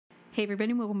Hey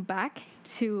everybody, welcome back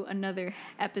to another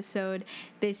episode.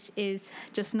 This is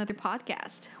just another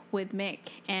podcast with Mick,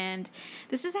 and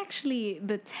this is actually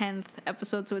the 10th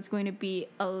episode, so it's going to be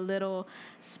a little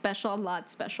special, a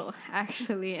lot special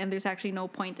actually, and there's actually no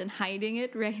point in hiding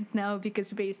it right now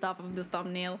because based off of the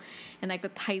thumbnail and like the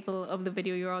title of the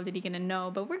video, you're already gonna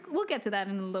know, but we'll get to that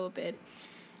in a little bit.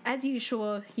 As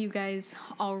usual, you guys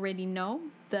already know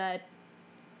that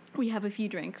we have a few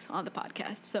drinks on the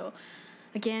podcast, so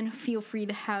again, feel free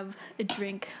to have a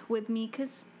drink with me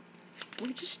because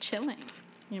we're just chilling,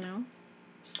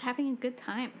 just having a good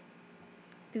time.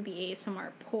 Do the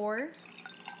ASMR pour.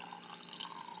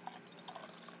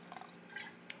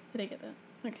 Did I get that?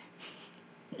 Okay.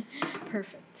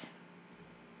 Perfect.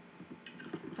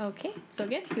 Okay, so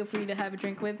again, feel free to have a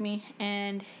drink with me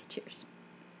and cheers.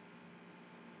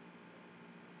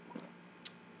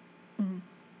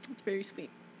 It's very sweet.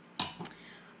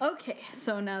 Okay,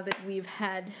 so now that we've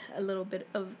had a little bit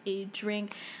of a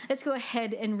drink, let's go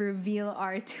ahead and reveal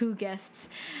our two guests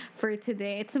for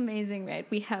today. It's amazing, right?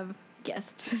 We have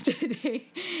guests today.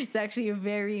 It's actually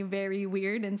very, very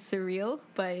weird and surreal,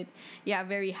 but yeah,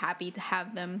 very happy to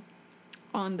have them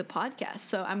on the podcast.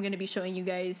 So I'm going to be showing you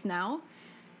guys now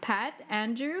Pat,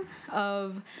 Andrew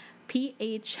of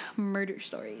PH Murder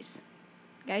Stories.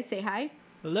 Guys, say hi.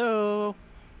 Hello.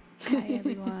 Hi,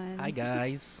 everyone. Hi,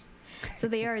 guys. So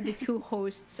they are the two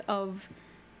hosts of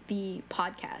the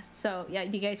podcast. So yeah,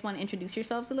 do you guys want to introduce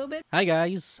yourselves a little bit? Hi,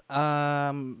 guys. I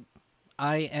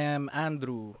am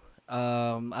Andrew.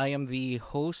 I am the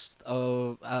host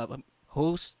of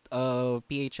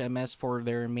PHMS for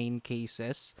their main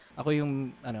cases. Ako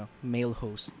yung male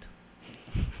host.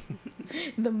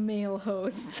 The male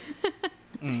host.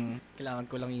 Kailangan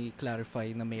ko lang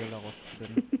i-clarify na male ako.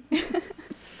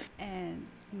 And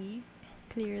me,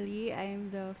 clearly, I'm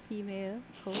the female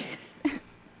host.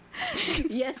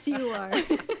 Yes, you are.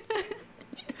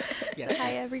 Yes.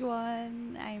 Hi,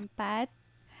 everyone. I'm Pat.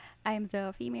 I'm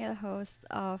the female host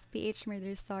of PH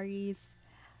Murder Stories.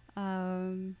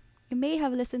 You may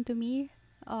have listened to me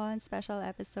on special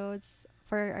episodes.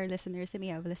 For our listeners, you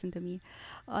may have listened to me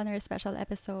on our special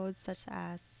episodes such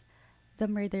as the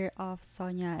murder of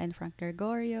Sonia and Frank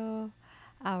Gregorio,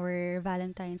 our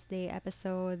Valentine's Day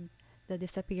episode, the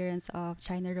disappearance of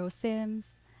China Rose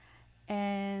Sims,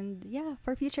 and yeah,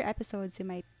 for future episodes you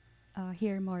might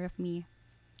hear more of me.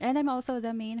 And I'm also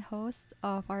the main host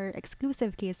of our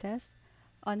exclusive cases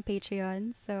on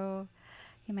Patreon, so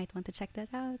you might want to check that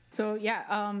out. So yeah,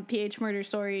 PH Murder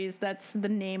Stories, that's the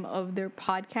name of their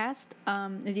podcast.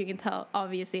 As you can tell,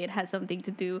 obviously it has something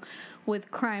to do with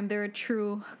crime. They're a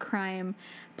true crime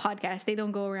podcast. They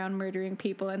don't go around murdering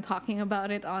people and talking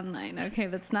about it online. Okay,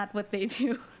 that's not what they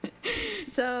do.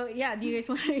 So yeah, do you guys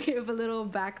want to give a little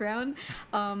background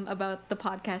about the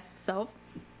podcast itself?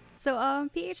 So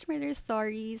PH Murder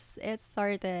Stories, it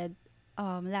started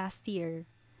last year,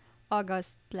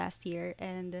 August last year,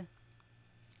 and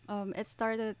it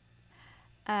started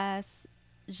as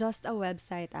just a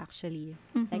website actually.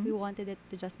 Like we wanted it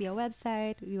to just be a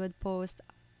website. We would post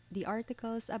the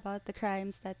articles about the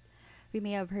crimes that we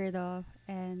may have heard of,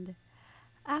 and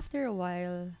after a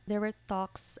while there were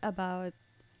talks about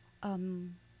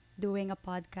doing a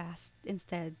podcast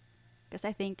instead, because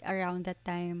I think around that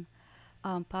time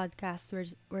podcasts were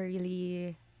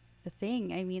really the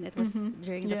thing. I mean, it was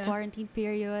during the quarantine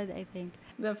period, I think.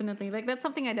 Definitely. Like, that's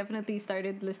something I definitely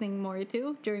started listening more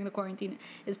to during the quarantine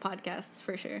is podcasts,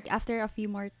 for sure. After a few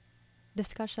more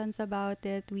discussions about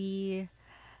it, we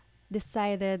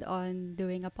decided on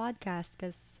doing a podcast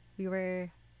because we were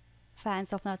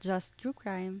fans of not just true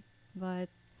crime, but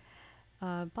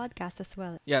podcasts as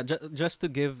well. Yeah, just to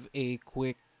give a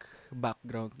quick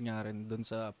background nga rin dun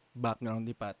sa background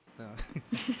ni Pat.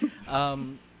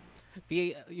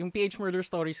 Yung PH Murder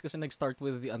Stories kasi nag-start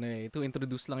with to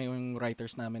introduce lang yung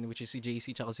writers namin, which is si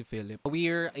JC tsaka si Philip.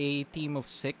 We're a team of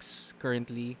 6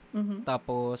 currently.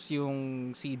 Tapos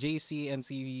yung si JC and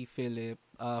si Philip,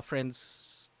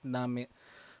 friends namin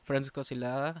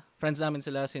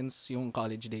sila since yung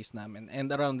college days namin.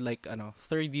 And around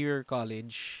third year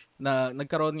college, na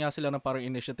nagkaroon nga sila ng parang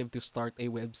initiative to start a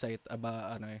website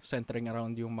about centering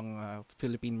around yung mga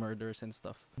Philippine murders and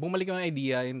stuff. Bumalik yung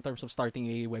idea in terms of starting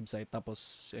a website,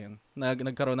 tapos ayun,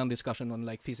 nagkaroon ng discussion on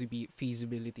like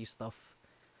feasibility stuff.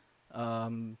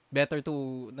 Nagkaroon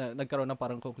ng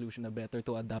parang conclusion na better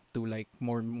to adapt to like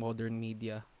more modern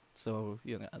media. So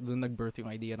yun, doon nag-birth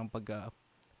yung idea ng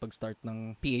pag-start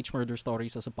ng PH Murder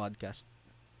Stories as a podcast.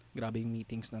 Grabe yung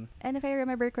meetings nun. And if I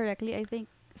remember correctly, I think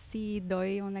si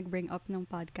Doy yung nag-bring up ng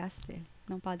podcast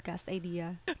ng podcast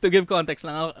idea? To give context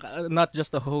lang, not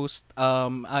just a host,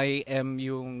 I am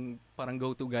yung parang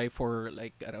go-to guy for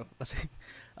like, kasi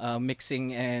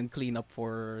mixing and cleanup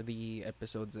for the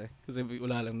episodes eh. Kasi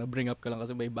wala lang, na-bring up ko lang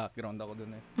kasi may background ako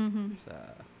dun eh. Sa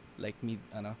like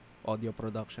audio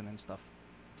production and stuff.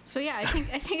 So yeah, I think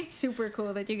it's super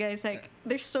cool that you guys like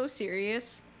they're so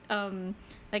serious.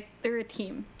 Like they're a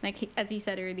team. Like as he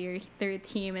said earlier, they're a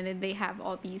team, and then they have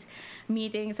all these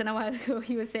meetings. And a while ago,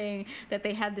 he was saying that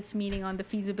they had this meeting on the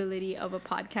feasibility of a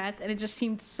podcast, and it just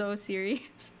seemed so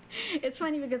serious. It's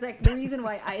funny because like the reason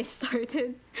why I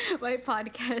started my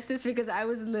podcast is because I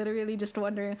was literally just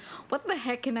wondering what the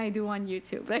heck can I do on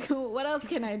YouTube? Like what else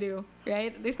can I do?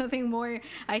 Right? There's nothing more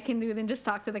I can do than just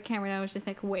talk to the camera. And I was just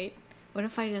like, wait, what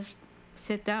if I just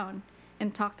sit down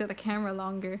and talk to the camera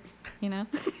longer? You know?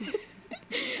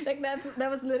 Like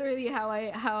that was literally how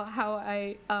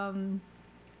I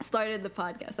started the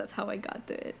podcast. That's how I got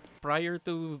to it. Prior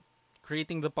to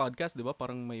creating the podcast, di ba?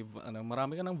 Parang may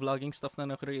marami ka ng vlogging stuff na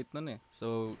na-create nun eh.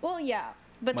 So, well, yeah.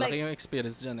 But malaki like, yung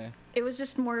experience dyan eh. it was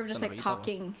just more of just So like nakita ko.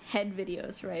 talking head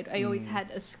videos, right? I always had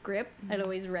a script. I'd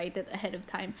always write it ahead of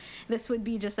time. This would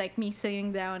be just like me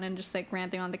sitting down and just like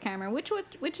ranting on the camera, which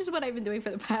is what I've been doing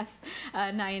for the past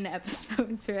 9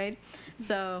 episodes, right?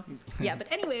 So yeah.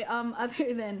 But anyway,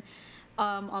 other than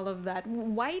all of that,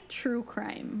 why true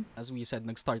crime? As we said,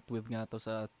 nag-start with nga to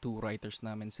sa two writers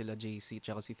namin, sila JC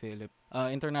tsaka si Philip.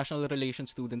 International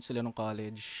relations students sila nung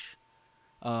college.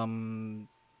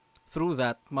 Through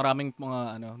that, maraming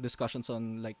mga discussions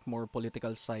on like more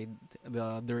political side,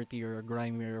 the dirtier,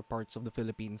 grimier parts of the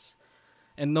Philippines.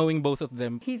 And knowing both of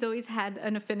them, He's always had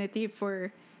an affinity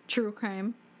for true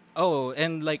crime. oh,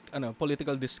 and like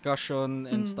political discussion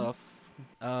and stuff.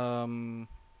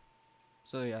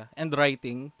 So yeah, and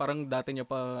writing, parang dati niya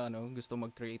pa gusto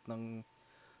mag-create ng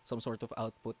some sort of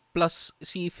output. Plus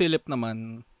si Philip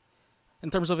naman, in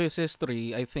terms of his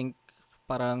history, I think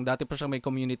parang dati pa siya may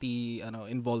community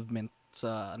involvement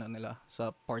sa nila,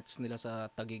 sa parts nila sa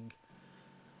Taguig.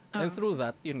 And through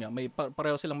that, yun nga, may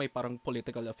pareho silang may parang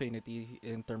political affinity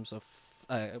in terms of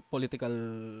political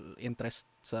interest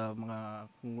sa mga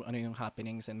kung ano yung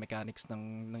happenings and mechanics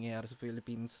ng nangyayari sa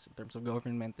Philippines in terms of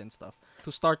government and stuff.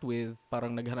 To start with,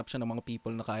 parang naghanap siya ng mga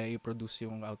people na kaya i-produce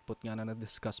yung output nga na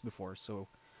na-discuss before. So,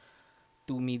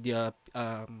 two media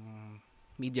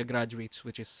graduates,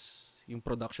 which is yung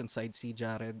production side, si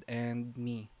Jared, and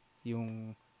me,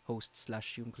 yung host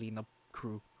 / yung cleanup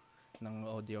crew ng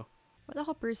audio. Well,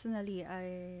 ako personally,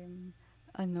 I'm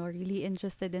really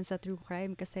interested din sa true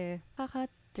crime kasi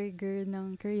kaka-trigger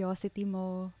ng curiosity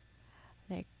mo.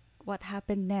 Like, what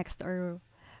happened next? Or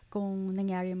kung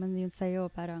nangyari man yun sa'yo,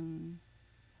 parang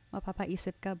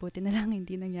mapapaisip ka, buti na lang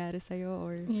hindi nangyari sa'yo.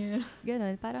 Or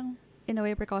ganun. Parang, in a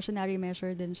way, precautionary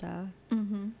measure din siya.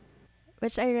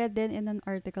 Which I read din in an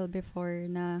article before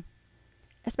na,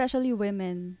 especially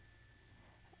women,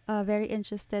 very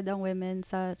interested ang women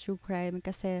sa true crime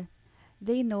kasi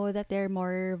they know that they're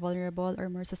more vulnerable or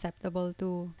more susceptible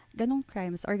to ganong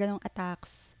crimes or ganong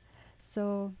attacks.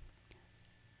 So,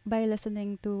 by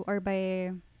listening to or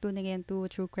by tuning into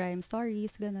true crime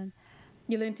stories, ganon,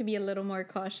 You learn to be a little more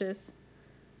cautious.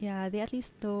 yeah, they at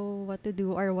least know what to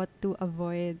do or what to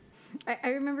avoid. I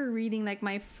remember reading like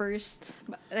my first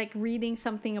reading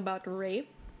something about rape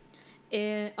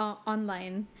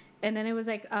online, and then it was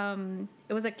like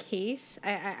it was a case.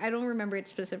 I don't remember it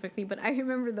specifically, but I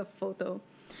remember the photo,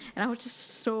 and I was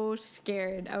just so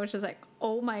scared. I was just like,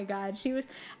 oh my god.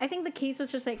 I think the case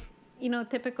was just like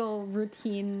typical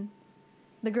routine,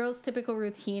 the girl's typical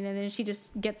routine, and then she just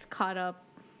gets caught up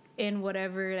in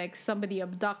whatever, like somebody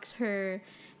abducts her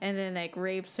and then like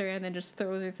rapes her and then just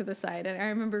throws her to the side. And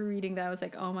I remember reading that. I was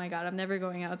like, oh my god, I'm never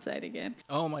going outside again.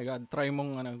 Oh my god, try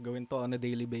mong gawin to on a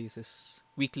daily basis.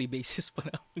 Weekly basis pa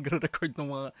na mag-record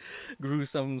ng mga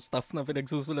gruesome stuff na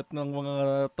pinagsusulat ng mga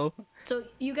to. So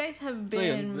you guys have So,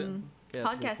 been yun, kaya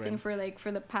podcasting for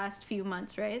the past few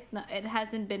months, right? No, it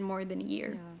hasn't been more than a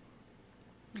year.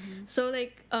 So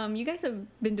like you guys have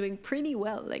been doing pretty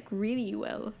well, like really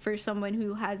well for someone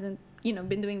who hasn't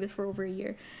been doing this for over a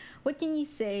year. What can you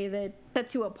say that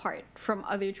sets you apart from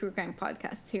other true crime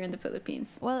podcasts here in the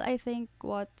Philippines? Well, I think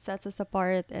what sets us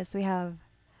apart is we have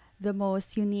the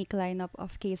most unique lineup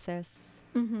of cases.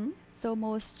 So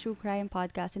most true crime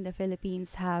podcasts in the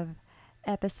Philippines have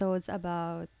episodes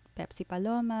about Pepsi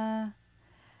Paloma,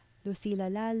 Lucila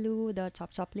Lalu, the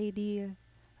Chop Chop Lady,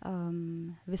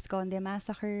 Visconde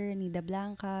Massacre, Nida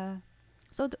Blanca.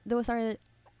 So those are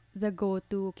the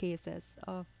go-to cases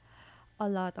of a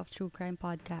lot of true crime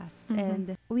podcasts.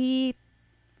 And we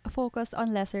focus on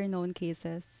lesser known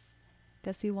cases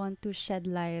because we want to shed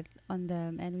light on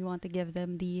them and we want to give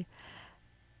them the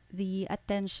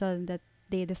attention that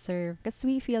they deserve because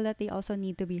we feel that they also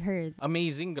need to be heard.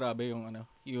 Amazing, grabe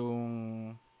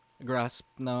yung grasp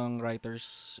ng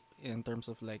writers in terms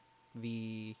of like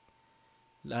the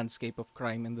landscape of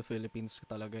crime in the Philippines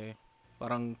talaga eh.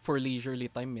 Parang for leisurely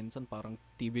time minsan parang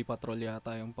TV Patrol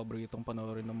yata yung paboritong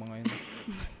panoorin ng mga yun.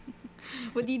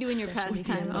 What do you do in your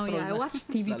pastime? Oh yeah, I watch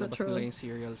TV Lalabas Patrol. nila yung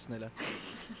serials nila.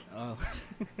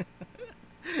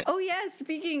 Oh yeah,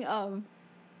 speaking of,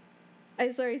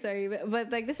 sorry, but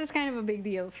like this is kind of a big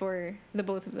deal for the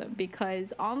both of them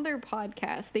because on their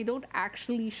podcast they don't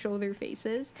actually show their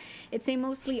faces. It's a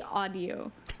mostly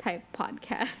audio type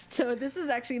podcast. So this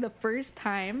is actually the first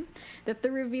time that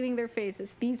they're revealing their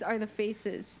faces. These are the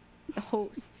faces, the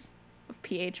hosts of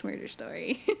PH Murder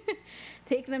Story.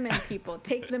 Take them in, people.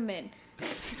 Take them in.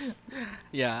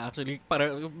 Yeah, actually,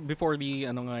 para before the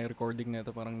recording na ito,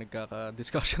 parang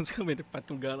nagkaka-discussions kami ni Pat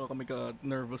kung gaano kami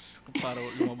ka-nervous para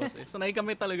lumabas eh. Sanay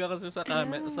kami talaga kasi sa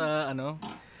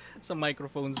sa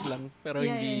microphones lang, pero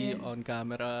hindi on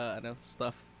camera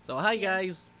stuff. So, hi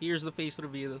guys! Here's the face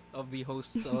reveal of the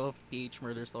hosts of PH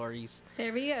Murder Stories.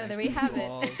 There we go. Nice There we have it.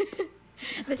 all.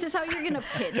 This is how you're gonna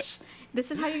pitch. This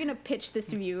is how you're gonna pitch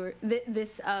this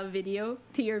video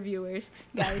to your viewers,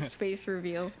 guys. Face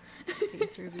reveal.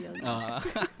 Face reveal.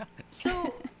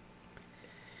 So,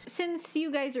 since you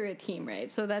guys are a team,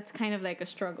 right? So that's kind of like a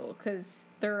struggle because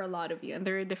there are a lot of you and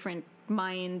there are different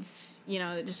minds,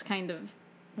 just kind of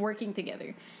working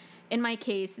together. In my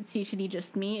case, it's usually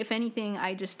just me. If anything,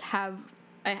 I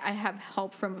have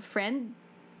help from a friend.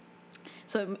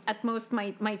 So at most,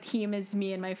 my team is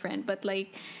me and my friend. But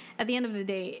like, at the end of the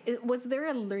day, was there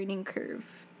a learning curve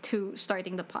to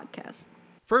starting the podcast?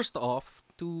 First off,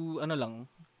 to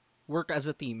work as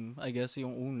a team, I guess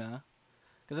yung una.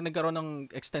 Kasi nagkaroon ng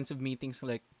extensive meetings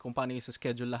like kung paano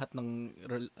i-schedule lahat ng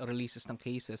releases ng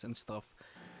cases and stuff.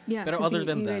 Yeah, pero other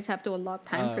than you that, guys have to allot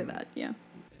time for that. Yeah.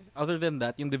 Other than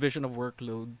that, yung division of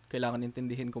workload, kailangan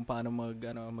intindihin kung paano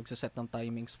magse-set ng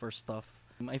timings for stuff.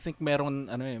 I think meron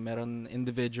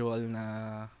individual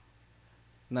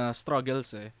na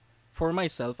struggles eh. For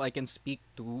myself, I can speak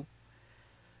to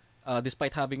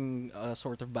despite having a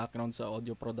sort of background sa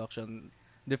audio production,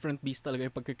 different beast talaga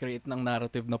yung pagka-create ng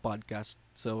narrative na podcast.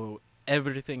 So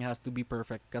everything has to be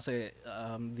perfect kasi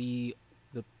the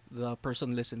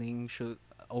person listening should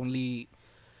only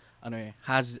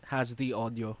has the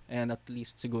audio and at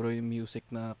least siguro yung music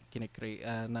na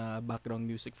kinecreate na background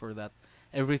music for that.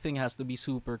 Everything has to be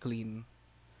super clean.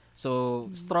 So,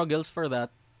 struggles for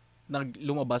that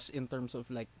lumabas in terms of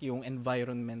like yung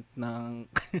environment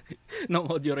ng ng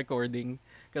audio recording.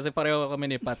 Kasi pareho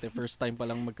kami ni Pat first time pa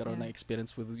lang magkaroon ng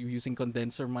experience with using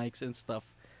condenser mics and stuff.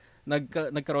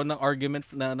 Nagkaroon ng argument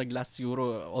na naglast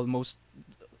siguro almost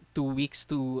 2 weeks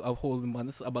to a whole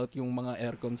month about yung mga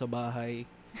aircon sa bahay.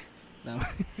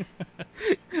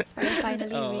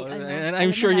 Finally, and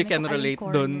I'm sure you can relate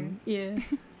dun. Yeah.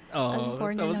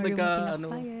 Tapos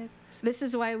This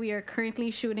is why we are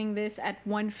currently shooting this at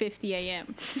 1:50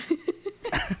 a.m.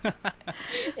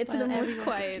 It's the most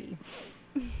quiet.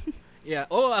 Yeah.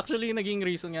 Oh, actually, naging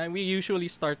reason nga. We usually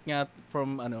start nga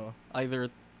from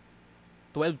either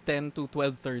 12:10 to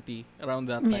 12:30 around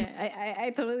that time. Yeah,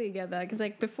 I totally get that because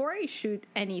like before I shoot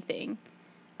anything,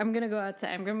 I'm gonna go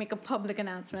outside. I'm gonna make a public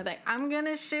announcement like I'm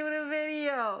gonna shoot a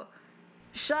video.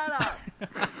 Shut up.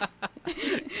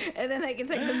 And then like it's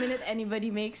like the minute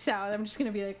anybody makes sound, I'm just gonna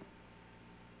be like,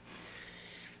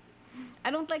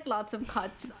 I don't like lots of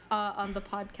cuts on the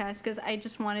podcast because I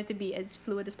just want it to be as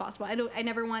fluid as possible. I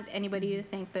never want anybody to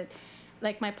think that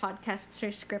like my podcasts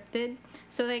are scripted.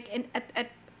 So like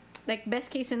at like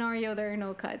best case scenario there are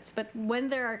no cuts, but when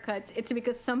there are cuts, it's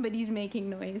because somebody's making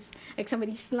noise. Like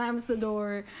somebody slams the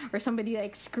door or somebody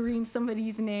like screams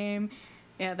somebody's name.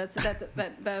 Yeah, that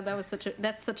was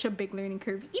such a big learning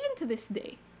curve even to this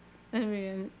day. I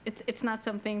mean, it's not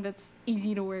something that's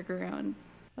easy to work around.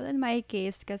 Well, in my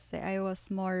case, kasi I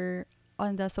was more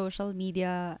on the social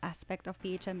media aspect of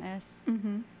PHMS.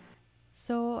 Mm-hmm.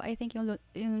 So, I think yung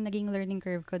naging learning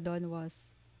curve ko doon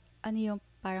was ano yung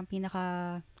parang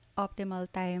pinaka optimal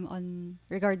time on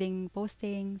regarding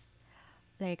postings,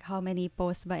 like how many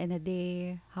posts ba in a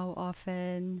day, how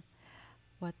often,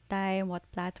 what time, what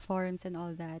platforms, and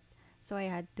all that. So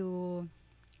I had to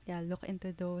look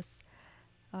into those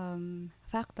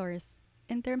factors.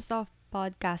 In terms of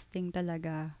podcasting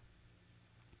talaga,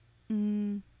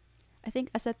 I think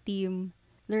as a team,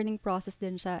 learning process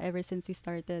din siya ever since we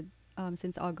started,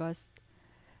 since August.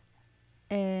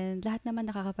 And lahat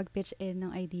naman nakakapag-pitch in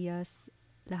ng ideas,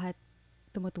 lahat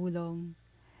tumutulong.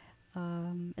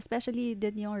 Especially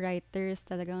din yung writers,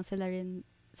 talagang sila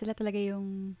talaga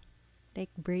yung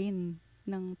like brain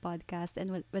ng podcast,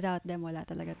 and without them wala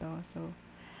talaga to. So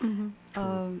Mm-hmm.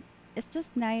 True. it's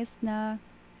just nice na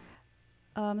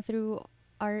through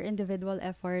our individual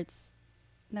efforts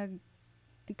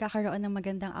nagkakaroon ng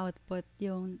magandang output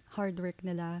yung hard work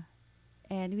nila.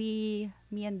 And me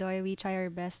and Doy, we try our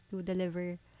best to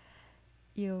deliver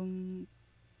yung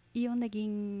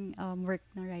naging work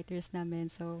ng writers namin.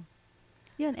 So,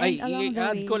 yun. And Ay, along the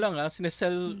i-add ko way, lang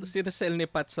mm, sinesell ni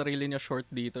Pat sarili niya short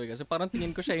dito eh. Kasi parang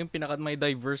tingin ko siya yung pinaka may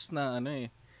diverse na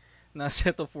na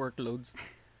set of workloads.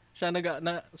 Siya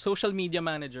na social media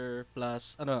manager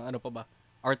plus ano pa ba?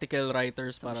 Article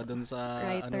writers para social dun sa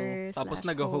writer tapos slash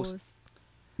nag-host. host,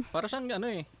 Para siyang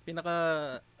pinaka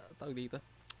tawag dito.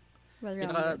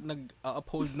 Pinaka well-rounded.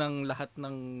 nag-uphold ng lahat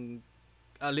ng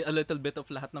a little bit of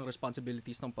lahat ng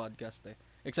responsibilities ng podcast eh.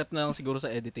 Except na lang siguro sa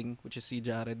editing, which is si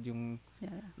Jared yung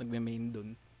Yeah. nagme-main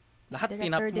dun. Lahat Director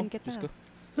tinap mo. din Diyos kita. ko.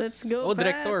 Let's go, Oh, Pat.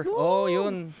 director. Woo! Oh,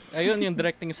 yun. Ayun yung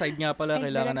directing side nga pala Ay,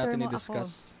 kailangan director natin mo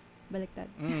i-discuss. Baliktad.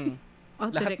 Mm. Oh,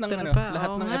 Lahat ng director pa. lahat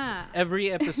Oo ng nga. every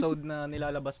episode na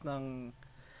nilalabas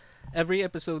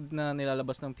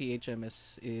ng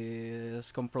PHMS is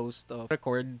composed of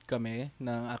record kami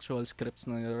ng actual scripts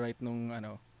na nilawrite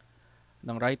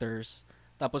ng writers.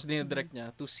 Tapos dinidirect niya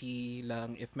to see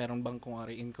lang if meron bang kung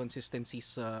ari inconsistencies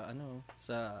sa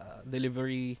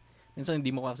delivery. Minsan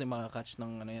hindi mo kasi makakatch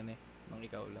ng yan ng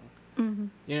ikaw lang. Mm-hmm.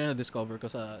 Yun yung na-discover ko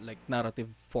sa like narrative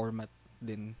format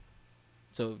din.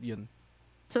 So, yun.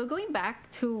 So going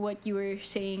back to what you were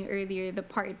saying earlier, the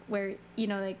part where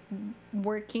like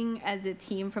working as a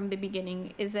team from the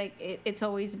beginning is like it's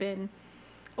always been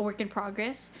a work in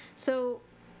progress. So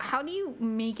how do you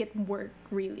make it work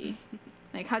really?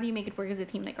 Like how do you make it work as a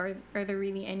team? Like are there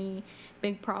really any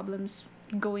big problems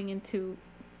going into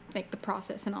like the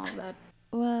process and all of that?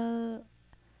 Well,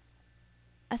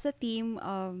 as a team,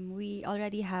 we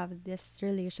already have this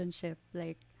relationship.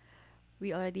 Like,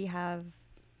 we already have,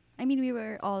 I mean, we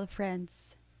were all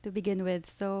friends to begin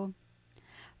with. So,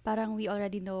 parang we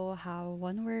already know how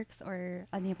one works or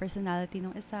ano yung personality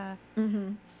ng isa.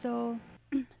 Mm-hmm. So,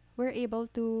 we're able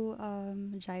to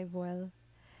jive well.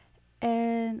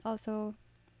 And also,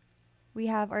 we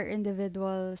have our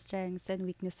individual strengths and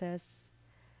weaknesses.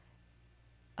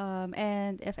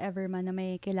 And if ever man na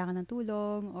may kailangan ng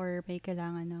tulong or may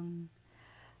kailangan ng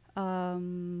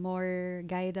more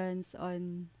guidance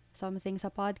on something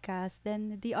sa podcast,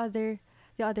 then the others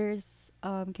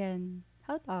can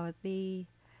help out. They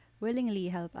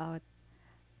willingly help out.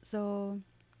 So,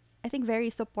 I think very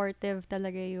supportive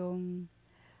talaga yung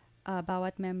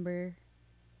bawat member,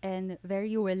 and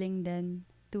very willing then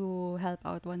to help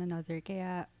out one another.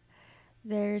 Kaya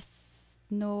there's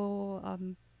no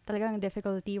talagang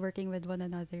difficulty working with one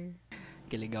another.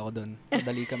 Kilig ako dun.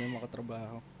 Madali kami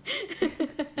makatrabaho.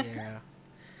 Yeah.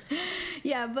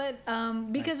 Yeah, but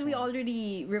because Nice we one.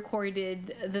 already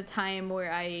recorded the time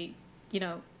where I,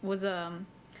 was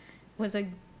a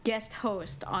guest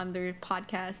host on their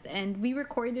podcast, and we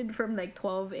recorded from like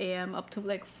 12 a.m. up to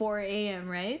like 4 a.m.,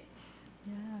 right?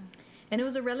 Yeah. And it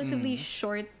was a relatively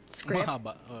short script.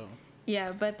 Mahaba. Oh.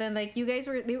 Yeah, but then like you guys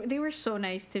they were so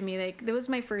nice to me. Like that was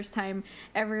my first time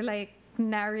ever like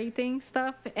narrating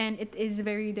stuff, and it is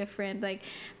very different. Like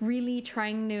really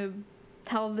trying to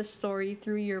tell the story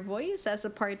through your voice as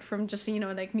apart from just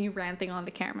like me ranting on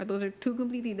the camera. Those are two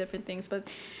completely different things. But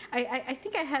I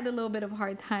think I had a little bit of a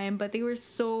hard time, but they were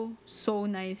so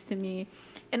nice to me.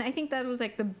 And I think that was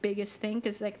like the biggest thing,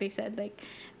 because like they said, like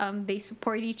they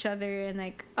support each other, and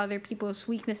like other people's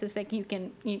weaknesses, like you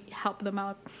help them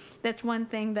out. That's one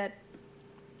thing that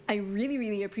I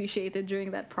really appreciated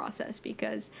during that process,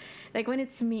 because like when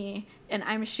it's me and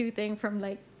I'm shooting from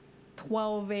like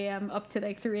 12 a.m. up to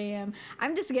like 3 a.m.,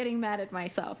 I'm just getting mad at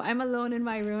myself. I'm alone in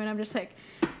my room and I'm just like,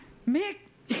 Mick,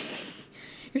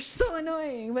 you're so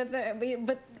annoying. But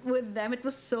with them, it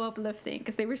was so uplifting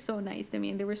because they were so nice to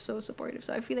me and they were so supportive.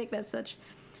 So I feel like that's such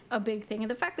a big thing. And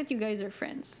the fact that you guys are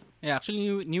friends. Yeah,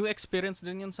 actually new experience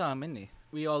din yun sa amin eh.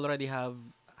 We already have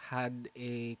had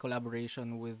a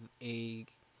collaboration with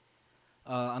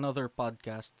another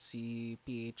podcast, si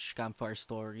PH Campfire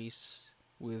Stories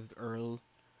with Earl.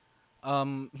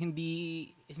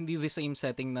 Hindi the same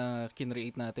setting na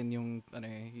kinreate natin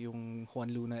yung Juan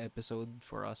Luna episode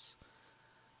for us.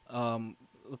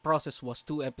 The process was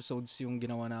 2 episodes yung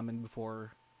ginawa namin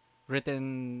before,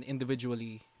 written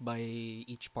individually by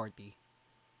each party,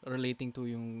 relating to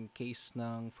yung case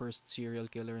ng first serial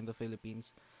killer in the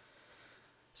Philippines.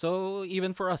 So,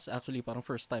 even for us, actually, parang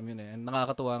first time yun eh. And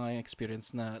nakakatuwa nga yung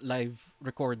experience na live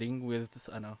recording with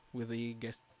a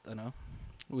guest,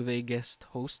 with a guest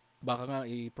host. Baka nga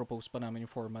i-propose pa namin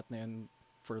yung format na yun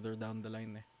further down the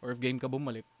line eh. Or if game ka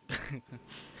bumalik,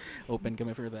 open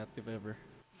kami for that if ever.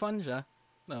 Fun siya.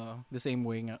 The same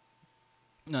way nga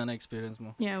na experience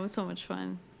mo. Yeah, it was so much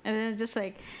fun. And then just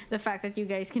like the fact that you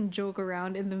guys can joke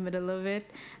around in the middle of it.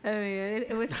 I mean,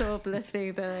 it was so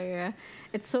uplifting that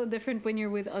it's so different when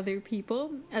you're with other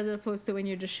people as opposed to when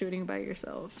you're just shooting by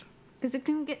yourself. Because it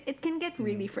can get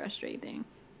really frustrating.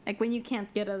 Like when you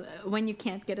can't get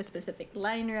a specific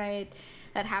line right.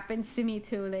 That happens to me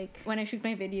too. Like when I shoot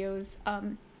my videos,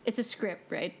 it's a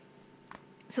script, right?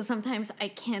 So sometimes I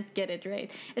can't get it right,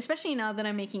 especially now that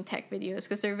I'm making tech videos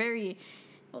because they're very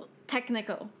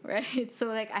technical, right? So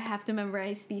like I have to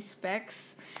memorize these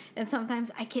specs, and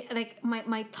sometimes I can't. Like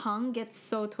my tongue gets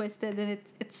so twisted, and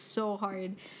it's so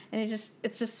hard, and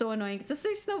it's just so annoying. It's just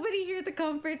there's nobody here to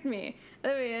comfort me. I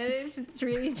mean, it's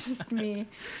really just me.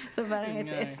 So parang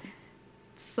it's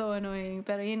so annoying.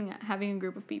 Pero yun nga, having a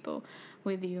group of people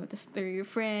with you, they're your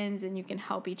friends, and you can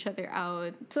help each other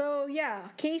out. So yeah,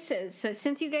 cases. So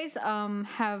since you guys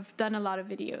have done a lot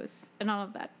of videos and all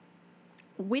of that,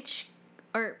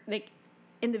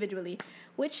 individually,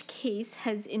 which case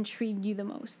has intrigued you the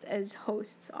most as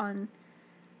hosts on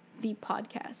the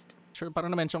podcast? Sure, parang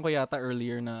na-mention ko yata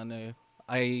earlier na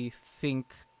I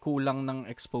think kulang ng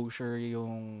exposure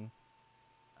yung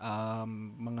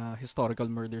mga historical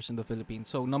murders in the Philippines.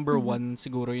 So number one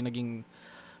siguro yung naging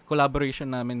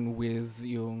collaboration namin with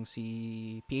yung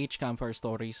si PH Campfire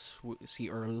Stories, si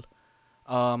Earl.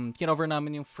 Kinover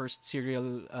namin yung first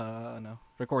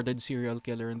recorded serial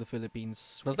killer in the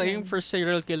Philippines. Basta yung first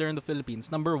serial killer in the Philippines,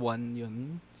 number one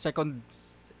yun. Second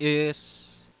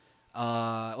is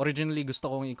originally gusto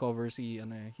kong i-cover si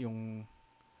yung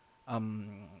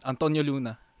Antonio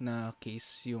Luna na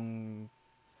case, yung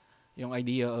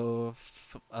idea of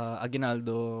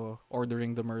Aguinaldo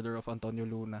ordering the murder of Antonio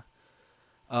Luna.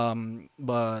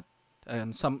 But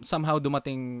ayun, somehow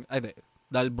dumating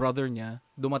dahil brother niya,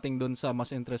 dumating dun sa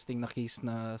mas interesting na case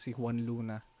na si Juan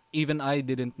Luna. Even I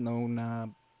didn't know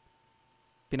na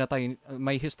pinatay,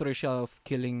 may history siya of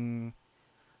killing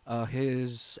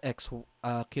his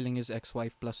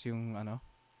ex-wife plus yung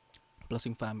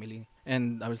family.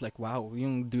 And I was like, wow,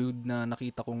 yung dude na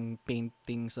nakita kong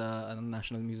painting sa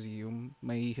National Museum,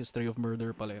 may history of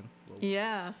murder pala yun. Wow.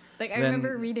 Yeah. Like I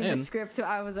remember reading the script too.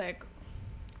 I was like,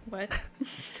 what?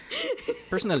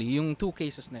 Personally, yung two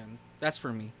cases na yun, that's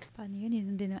for me. Paano yun?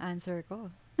 Yun din ang answer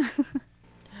ko.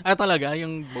 Talaga?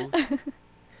 Yung both?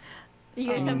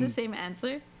 You guys have the same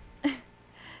answer?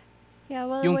 Yeah,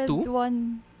 well, yung with two?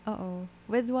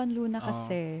 with Juan Luna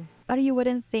kasi, parang you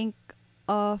wouldn't think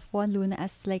of Juan Luna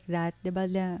as like that, diba,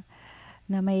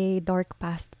 na may dark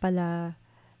past pala,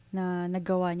 na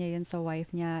nagawa niya yun sa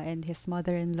wife niya and his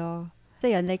mother-in-law. So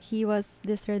yun, like he was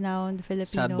this renowned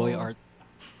Filipino Sad boy art.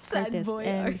 Sad boy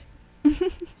art.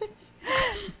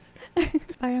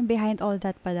 Parang behind all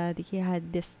that pala, he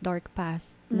had this dark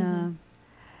past na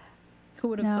who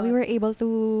would have thought? we were able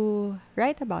to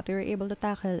write about, we were able to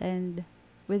tackle, and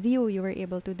with you were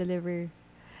able to deliver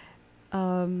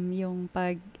yung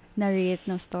pag-narrate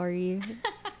ng story.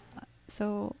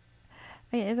 So,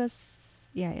 it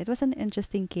was an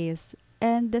interesting case.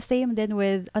 And the same then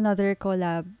with another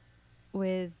collab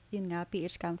with, yun nga,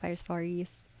 PH Campfire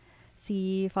Stories,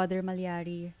 si Father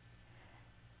Malyari.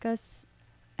 Because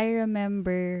I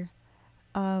remember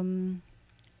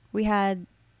we had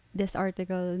this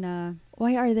article na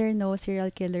why are there no serial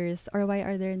killers or why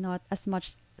are there not as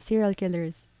much serial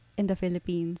killers in the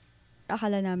Philippines?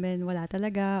 Akala namin wala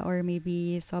talaga or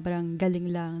maybe sobrang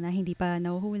galing lang na hindi pa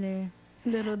nahuhuli.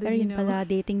 Little did Pero you yun know. pala,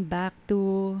 dating back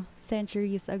to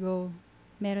centuries ago,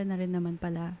 meron na rin naman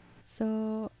pala.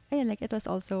 So, ayun, like it was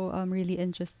also really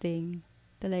interesting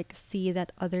to like see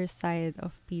that other side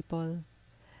of people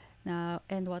na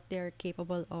and what they're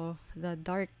capable of, the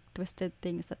dark, twisted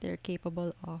things that they're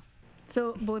capable of.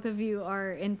 So both of you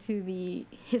are into the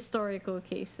historical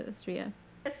cases, Ria.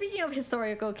 Speaking of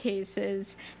historical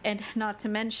cases, and not to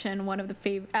mention one of the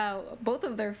both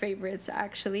of their favorites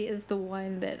actually is the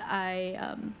one that I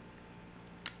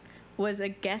was a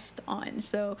guest on.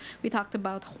 So we talked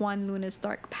about Juan Luna's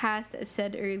dark past, as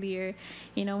said earlier.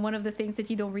 You know, one of the things that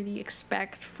you don't really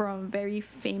expect from very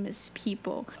famous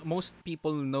people. Most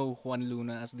people know Juan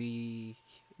Luna as the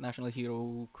national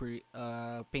hero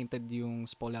painted yung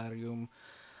Spolarium,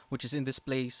 which is in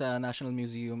display sa National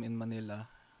Museum in Manila.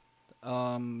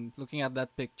 Looking at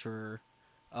that picture,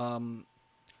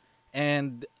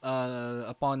 and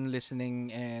upon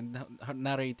listening and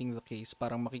narrating the case,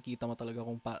 parang makikita mo talaga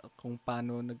kung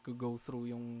paano nag-go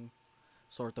through yung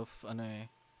sort of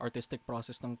artistic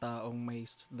process ng taong may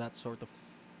that sort of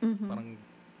parang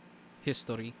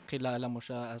history. Kilala mo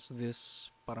siya as this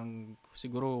parang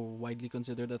siguro widely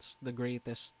considered as the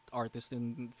greatest artist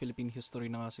in Philippine history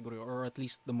na nga siguro, or at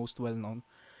least the most well-known.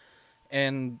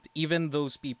 And even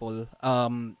those people,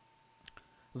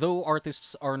 though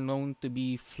artists are known to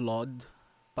be flawed,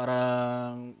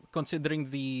 parang considering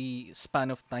the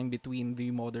span of time between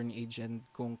the modern age and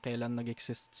kung kailan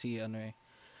nag-exist si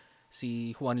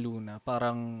Juan Luna,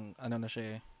 parang ano na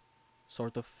siya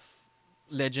sort of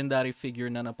legendary figure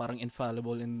na parang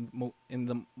infallible in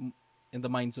the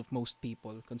minds of most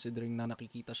people, considering na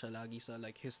nakikita siya lagi sa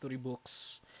like history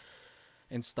books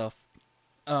and stuff,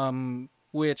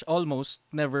 which almost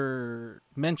never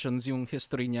mentions yung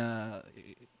history niya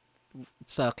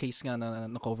sa case nga na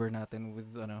cover natin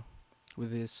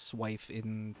with his wife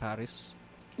in Paris.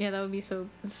 Yeah, that would be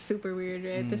so super weird,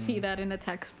 right? To see that in a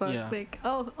textbook. Yeah. Like,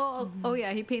 oh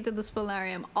yeah, he painted the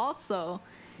spolarium. Also,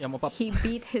 Yeah, he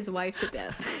beat his wife to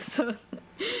death. So,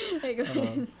 like,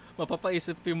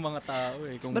 mapapaisip yung mga tao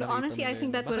kung but nakita honestly, I nila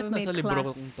think that would bakit have made nasa libro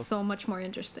class kong to? so much more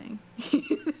interesting.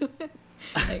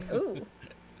 Like, ooh,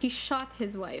 he shot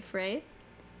his wife, right?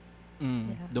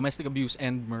 Yeah. Domestic abuse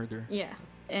and murder. Yeah,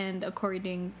 and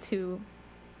according to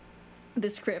the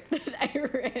script that I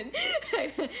read,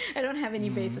 I don't have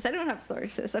any basis. I don't have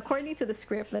sources. According to the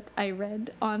script that I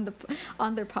read on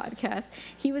their podcast,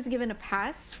 he was given a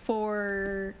pass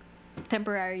for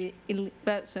temporary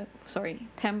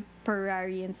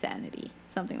insanity,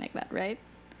 something like that, right?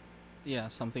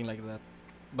 Yeah, something like that.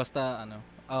 Basta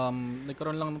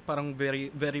nagkaroon lang ng parang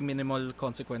very very minimal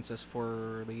consequences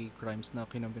for the crimes na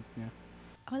kinamit niya.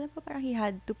 Alam ko parang he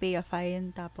had to pay a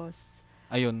fine tapos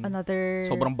Ayun. another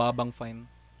Sobrang babang fine.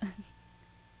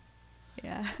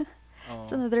 yeah. Oo.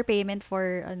 So another payment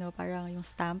for parang yung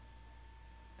stamp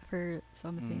for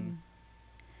something.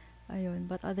 Ayun,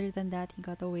 but other than that, he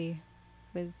got away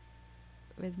with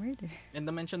murder. And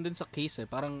na-mention din sa case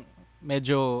parang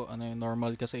medyo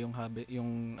normal kasi yung habit,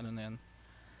 yung na yan.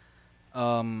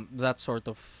 That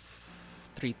sort of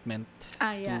treatment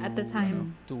Yeah, at the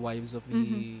time. to wives of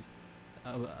the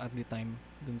at the time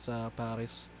dun sa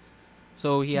Paris.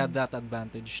 So he had that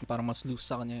advantage. Parang mas loose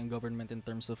sa kanya yung government in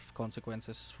terms of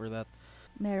consequences for that.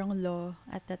 Merong law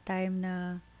at that time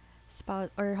na spouse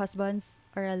or husbands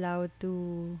are allowed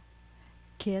to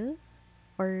kill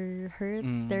or hurt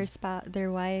their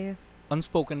wife.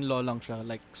 Unspoken law lang siya,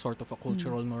 like sort of a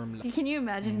cultural norm lang. Can you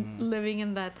imagine living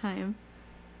in that time?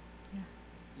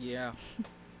 Yeah.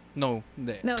 No,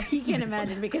 hindi. No, he can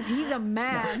imagine because he's a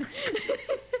man.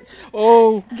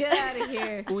 Oh! Get out of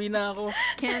here. Uwi na ako.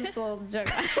 Cancelled. Joke.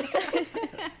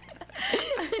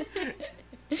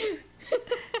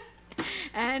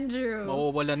 Andrew.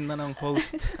 Mawawalan na ng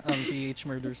host ang PH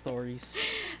Murder Stories.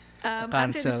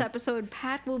 After this episode,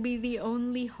 Pat will be the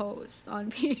only host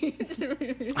on PH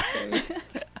Murder Stories.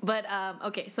 But,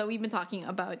 okay, so we've been talking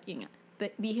about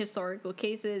the historical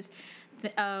cases,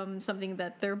 something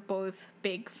that they're both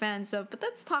big fans of. But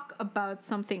let's talk about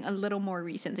something a little more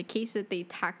recent, a case that they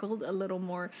tackled a little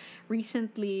more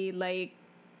recently, like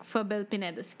Fabel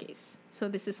Pineda's case. So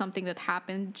this is something that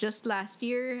happened just last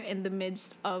year in the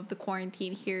midst of the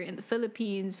quarantine here in the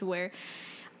Philippines, where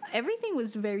everything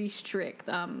was very strict.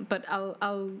 But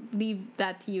I'll leave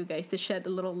that to you guys to shed a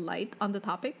little light on the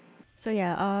topic. So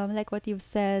yeah, like what you've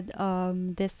said,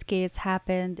 this case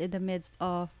happened in the midst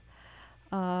of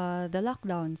the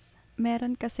lockdowns.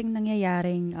 Meron kasing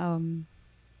nangyayaring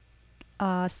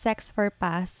sex for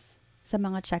pass sa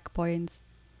mga checkpoints.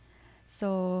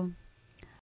 So,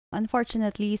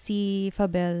 unfortunately, si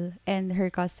Fabel and her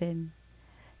cousin,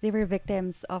 they were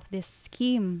victims of this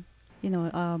scheme.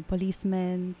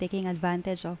 Policemen taking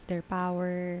advantage of their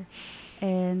power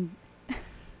and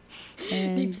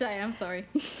Deep sigh, I'm sorry.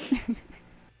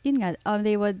 Yun nga,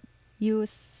 they would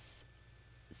use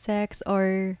sex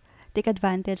or take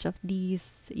advantage of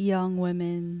these young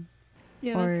women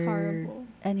Yeah, that's horrible.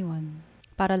 anyone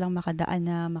para lang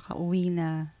makauwi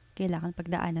na, kailangan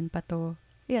pagdaanan pa to.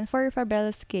 Yan, for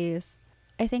Fabel's case,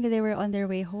 I think they were on their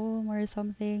way home or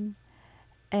something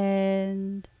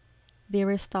and they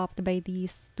were stopped by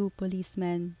these two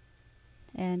policemen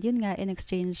and yun nga, in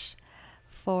exchange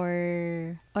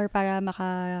for or para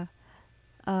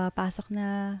pasok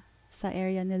na sa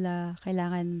area nila,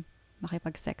 kailangan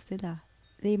makipag-sex sila.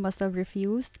 They must have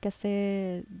refused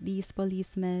kasi these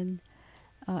policemen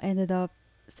ended up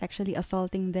sexually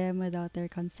assaulting them without their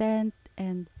consent.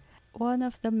 And one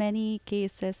of the many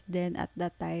cases then at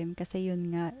that time, kasi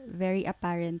yun nga, very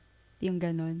apparent yung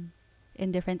ganon in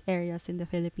different areas in the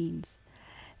Philippines.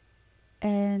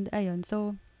 And ayun,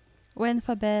 so when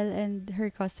Fabel and her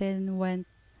cousin went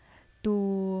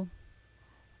to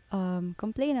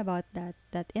complain about that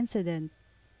incident,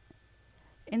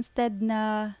 instead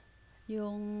na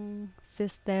yung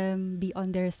system be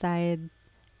on their side,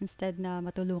 instead na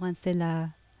matulungan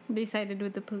sila, They sided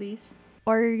with the police.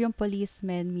 or yung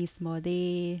policemen mismo,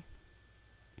 they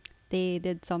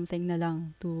did something na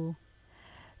lang to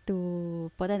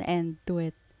put an end to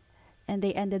it. And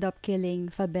they ended up killing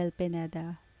Fabel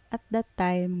Pineda. At that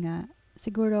time nga,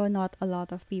 siguro not a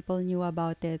lot of people knew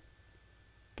about it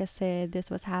kasi this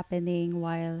was happening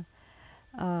while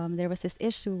there was this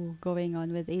issue going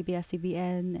on with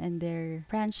ABS-CBN and their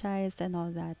franchise and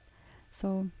all that.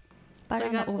 So, So it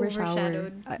parang got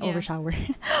overshadowed. Yeah.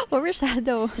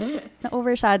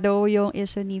 Na-overshadow yung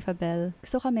issue ni Fabel.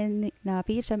 So kami na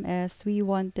PHMS, we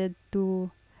wanted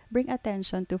to bring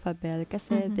attention to Fabel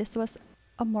kasi Mhm. this was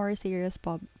a more serious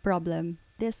problem.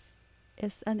 This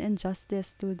is an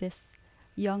injustice to this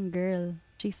young girl.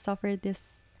 She suffered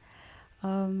this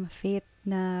fate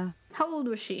na How old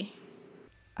was she?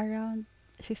 around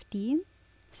 15?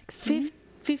 16?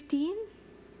 15?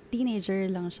 Teenager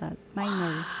lang siya.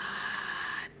 Minor.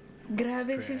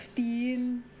 Grabe, Stress.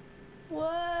 15.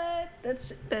 What?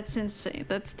 That's insane.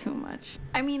 That's too much.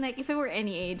 I mean, like, if it were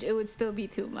any age, it would still be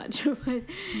too much. But,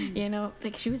 you know,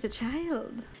 like, she was a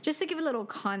child. Just to give a little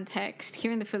context,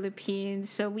 here in the Philippines,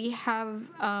 so we have,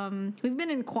 we've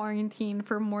been in quarantine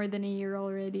for more than a year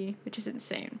already, which is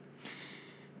insane.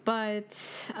 But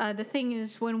the thing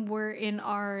is, when we're in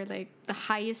our, like, the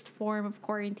highest form of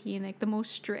quarantine, like, the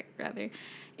most strict, rather,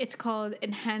 it's called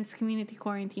enhanced community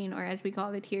quarantine, or as we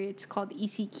call it here, it's called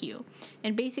ECQ.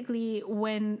 And basically,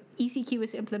 when ECQ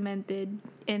is implemented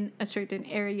in a certain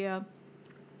area,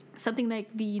 something like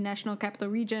the National Capital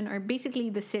Region, or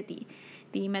basically the city,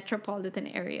 the metropolitan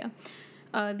area,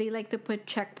 they like to put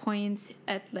checkpoints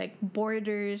at like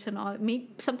borders and all,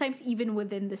 sometimes even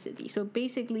within the city. So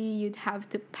basically, you'd have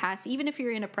to pass, even if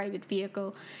you're in a private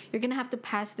vehicle, you're gonna have to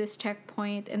pass this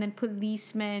checkpoint, and then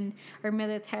policemen or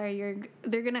military,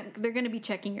 they're gonna be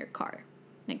checking your car,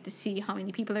 like to see how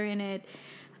many people are in it,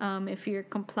 if you're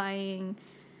complying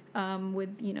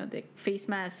with, you know, the face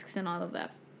masks and all of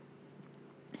that.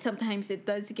 Sometimes it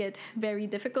does get very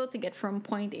difficult to get from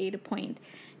point A to point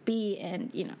B,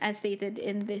 and, you know, as stated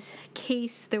in this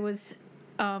case, there was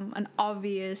an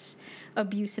obvious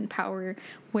abuse in power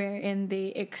wherein they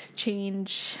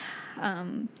exchange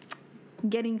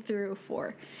getting through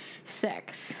for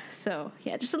sex. So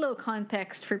yeah, just a little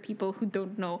context for people who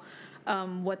don't know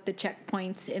what the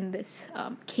checkpoints in this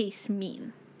case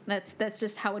mean. That's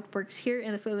just how it works here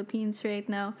in the Philippines right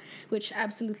now, which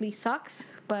absolutely sucks,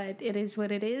 but it is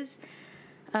what it is.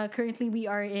 Currently, we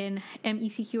are in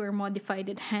MECQ, or Modified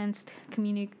Enhanced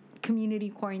Community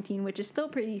Quarantine, which is still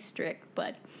pretty strict,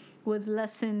 but with a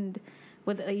lessened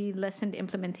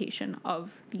implementation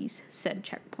of these said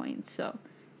checkpoints. So,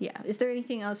 yeah. Is there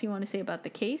anything else you want to say about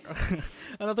the case?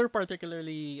 Another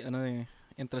particularly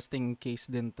interesting case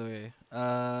din to eh.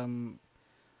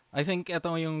 I think ito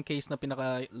yung case na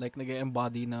pinaka like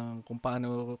nag-embody ng kung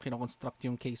paano kinoconstruct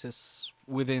yung cases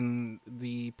within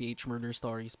the PH Murder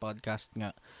Stories podcast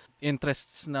nga.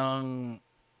 Interests ng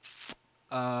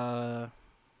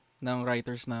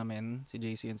writers namin, si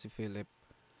JC and si Philip.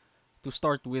 To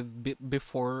start with,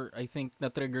 before, I think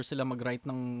na-trigger sila mag-write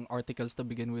ng articles to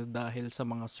begin with dahil sa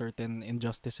mga certain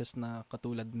injustices na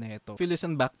katulad nito. If you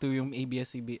listen back to yung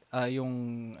ABS-CBN,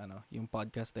 yung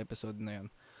podcast episode na yun,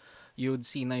 you'd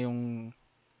see na yung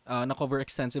na-cover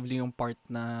extensively yung part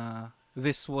na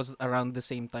this was around the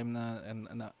same time na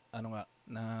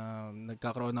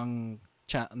nagkakaroon ng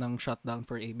shutdown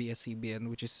for ABS-CBN,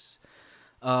 which is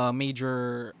a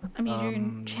major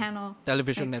channel,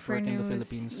 television like, network in the news.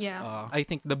 Philippines. Yeah. I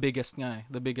think the biggest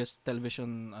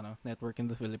television network in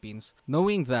the Philippines.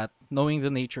 Knowing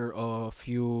the nature of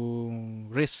yung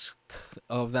risk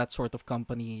of that sort of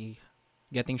company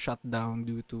getting shut down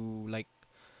due to like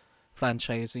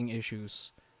franchising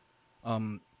issues,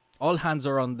 all hands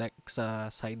are on deck sa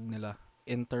side nila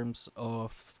in terms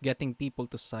of getting people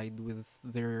to side with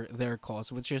their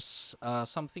cause, which is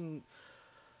something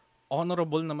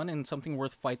honorable naman and something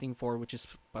worth fighting for, which is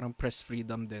parang press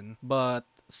freedom din. But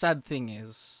sad thing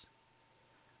is,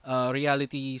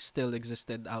 reality still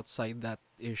existed outside that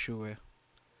issue eh.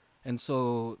 And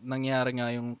so, nangyari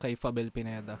nga yung kay Fabel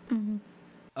Pineda. Mm-hmm.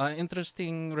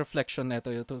 Interesting reflection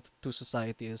neto to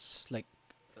society is like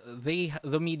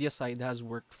the media side has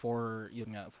worked for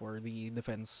the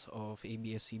defense of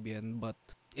ABS-CBN, but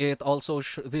it also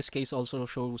this case also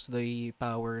shows the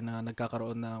power na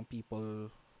nagkakaroon ng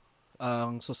people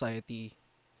society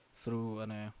through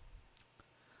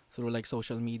like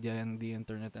social media and the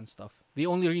internet and stuff. The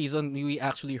only reason we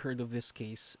actually heard of this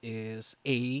case is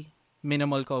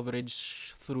minimal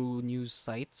coverage through news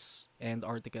sites and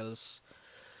articles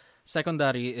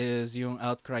Secondary is yung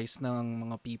outcries ng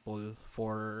mga people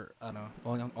for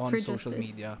on For social justice.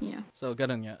 media. Yeah. So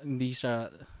ganun nga, hindi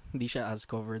siya as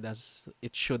covered as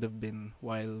it should have been,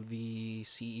 while the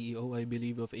CEO, I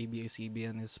believe, of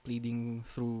ABS-CBN is pleading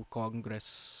through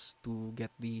Congress to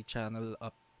get the channel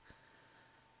up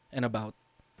and about.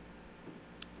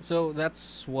 So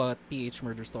that's what PH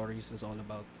Murder Stories is all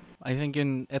about. I think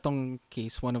in etong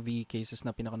case, one of the cases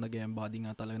na pinaka nag-embody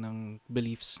nga talaga ng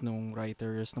beliefs ng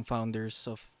writers, ng founders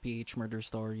of PH Murder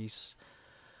Stories,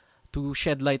 to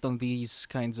shed light on these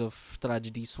kinds of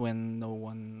tragedies when no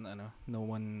one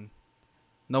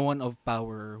of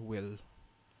power will.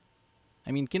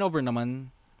 I mean, kinover naman,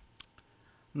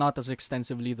 not as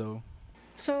extensively though.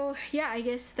 So, yeah, I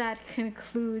guess that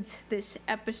concludes this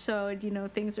episode.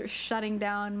 Things are shutting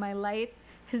down. My light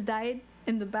has died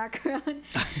in the background.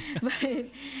 But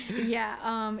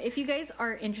yeah, if you guys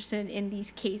are interested in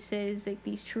these cases, like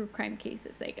these true crime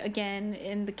cases, like again,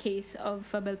 in the case of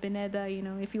Fabel Pineda,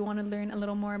 if you want to learn a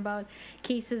little more about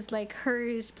cases like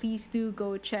hers, please do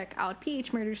go check out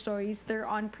PH Murder Stories. They're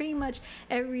on pretty much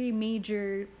every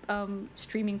major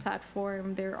streaming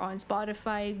platform. They're on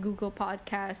Spotify, Google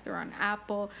Podcasts, they're on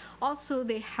Apple. Also,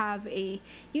 they have a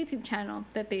YouTube channel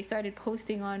that they started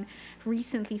posting on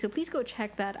recently, so please go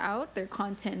check that out. Their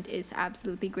content is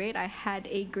absolutely great. I had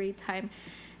a great time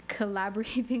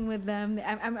collaborating with them.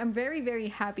 I'm very, very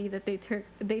happy that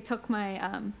they took my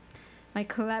my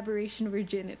collaboration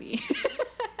virginity.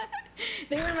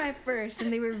 They were my first,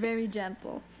 and they were very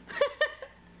gentle.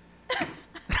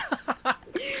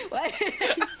 Why did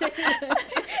I say that?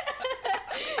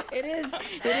 It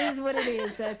is what it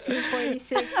is at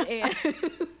 2:46 a.m.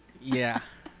 Yeah.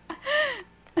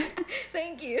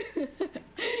 Thank you.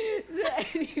 So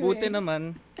anyway. Buti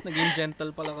naman, naging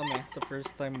gentle pala kami sa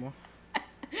first time mo.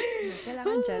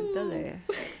 Kailangan gentle eh.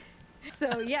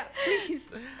 So yeah,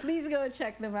 please go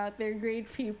check them out. They're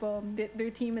great people. Their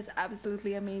team is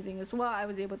absolutely amazing as well. I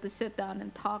was able to sit down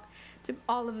and talk to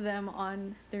all of them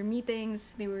on their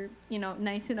meetings. They were,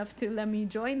 nice enough to let me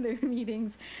join their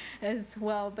meetings as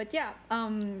well. But yeah,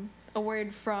 a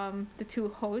word from the two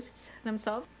hosts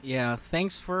themselves. Yeah,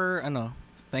 thanks for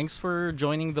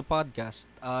joining the podcast.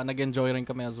 Nag-enjoy rin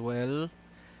kami as well.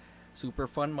 Super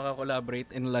fun maka-collaborate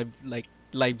in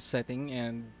live setting,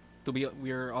 and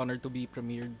we're honored to be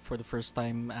premiered for the first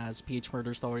time as PH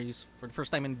Murder Stories for the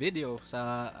first time in video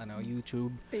sa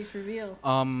YouTube. Face reveal.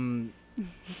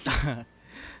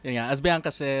 Yeah, as Bianca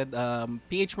said,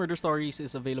 PH Murder Stories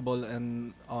is available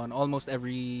on almost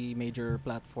every major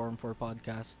platform for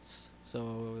podcasts.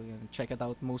 So check it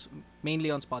out,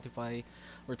 mainly on Spotify.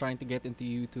 We're trying to get into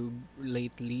YouTube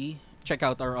lately. Check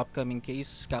out our upcoming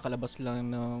case. Kakalabas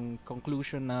lang ng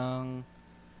conclusion ng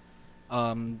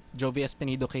Jovi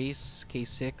Espinido case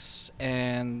 6,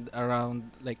 and around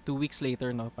 2 weeks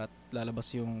later,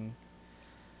 lalabas yung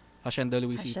Hacienda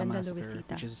Luisita Massacre,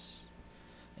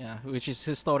 which is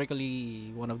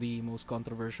historically one of the most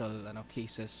controversial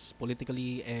cases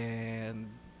politically and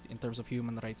in terms of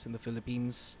human rights in the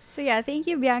Philippines. So yeah, thank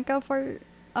you, Bianca, for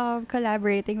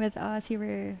collaborating with us. You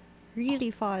were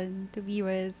really fun to be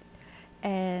with,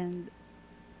 and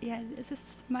yeah, this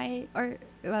is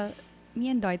me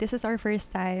and Doy, this is our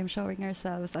first time showing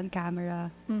ourselves on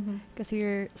camera because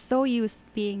we're so used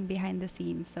being behind the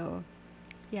scenes. So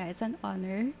yeah, it's an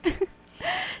honor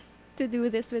to do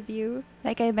this with you.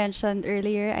 Like I mentioned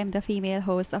earlier, I'm the female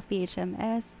host of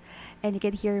PHMS, and you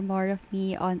can hear more of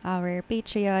me on our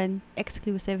Patreon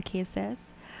exclusive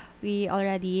cases. We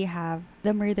already have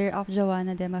the murder of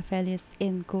Joanna de Mafelis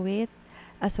in Kuwait,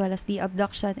 as well as the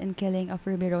abduction and killing of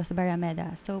Ruby Rose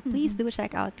Barameda. So please do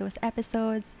check out those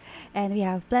episodes, and we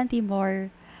have plenty more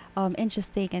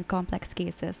interesting and complex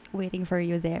cases waiting for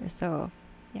you there. So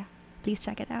yeah, please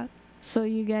check it out. So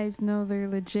you guys know they're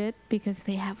legit because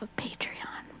they have a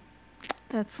Patreon.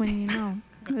 That's when you know.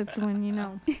 That's when you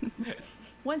know.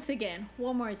 Once again,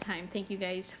 one more time, thank you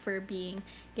guys for being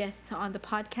guests on the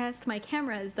podcast. My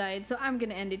camera has died, so I'm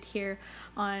going to end it here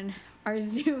on our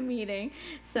Zoom meeting.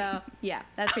 So yeah,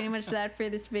 that's pretty much that for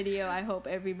this video. I hope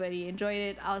everybody enjoyed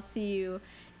it. I'll see you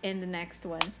in the next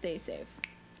one. Stay safe.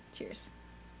 Cheers.